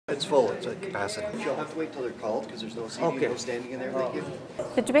It's full, it's at capacity. You'll have to wait till they're called because there's no seating, no standing in there. Thank you.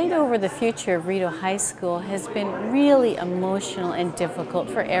 The debate over the future of Rideau High School has been really emotional and difficult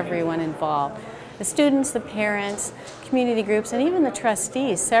for everyone involved. The students, the parents, community groups, and even the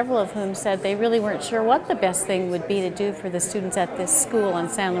trustees, several of whom said they really weren't sure what the best thing would be to do for the students at this school on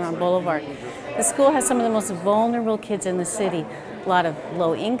Saint Laurent Boulevard. The school has some of the most vulnerable kids in the city. A lot of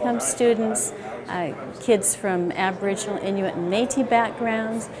low-income students, kids from Aboriginal, Inuit, and Métis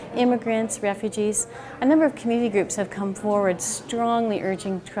backgrounds, immigrants, refugees. A number of community groups have come forward strongly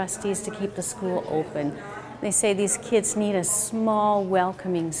urging trustees to keep the school open. They say these kids need a small,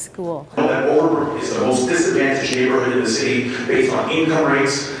 welcoming school. That Overbrook is the most disadvantaged neighborhood in the city based on income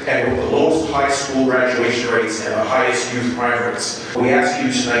rates and with the lowest high school graduation rates and the highest youth crime rates. We ask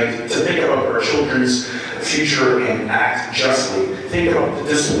you tonight to think about our children's future and act justly. Think about the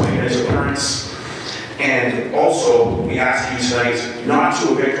disappointment of parents. And also, we ask you tonight not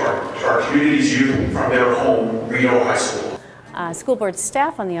to evict our community's youth from their home, Rideau High School. School board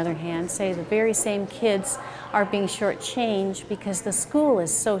staff, on the other hand, say the very same kids are being shortchanged because the school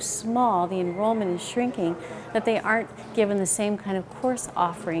is so small, the enrollment is shrinking, that they aren't given the same kind of course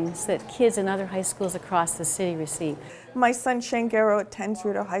offerings that kids in other high schools across the city receive. My son Shangaro attends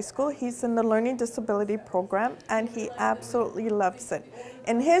Rideau High School. He's in the Learning Disability Program and he absolutely loves it.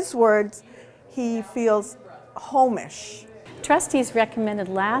 In his words, he feels homish. Trustees recommended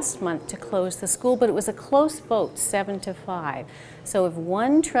last month to close the school, but it was a close vote, 7-5. So if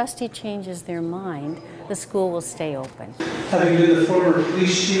one trustee changes their mind, the school will stay open. Having been the former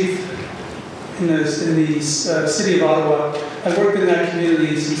police chief in the city of Ottawa, I've worked in that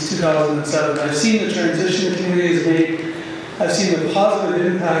community since 2007. I've seen the transition the community has made. I've seen the positive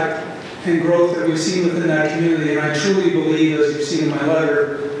impact and growth that we've seen within that community, and I truly believe, as you've seen in my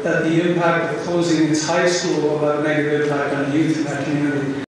letter, that the impact of closing this high school will have a negative impact on the youth in that community.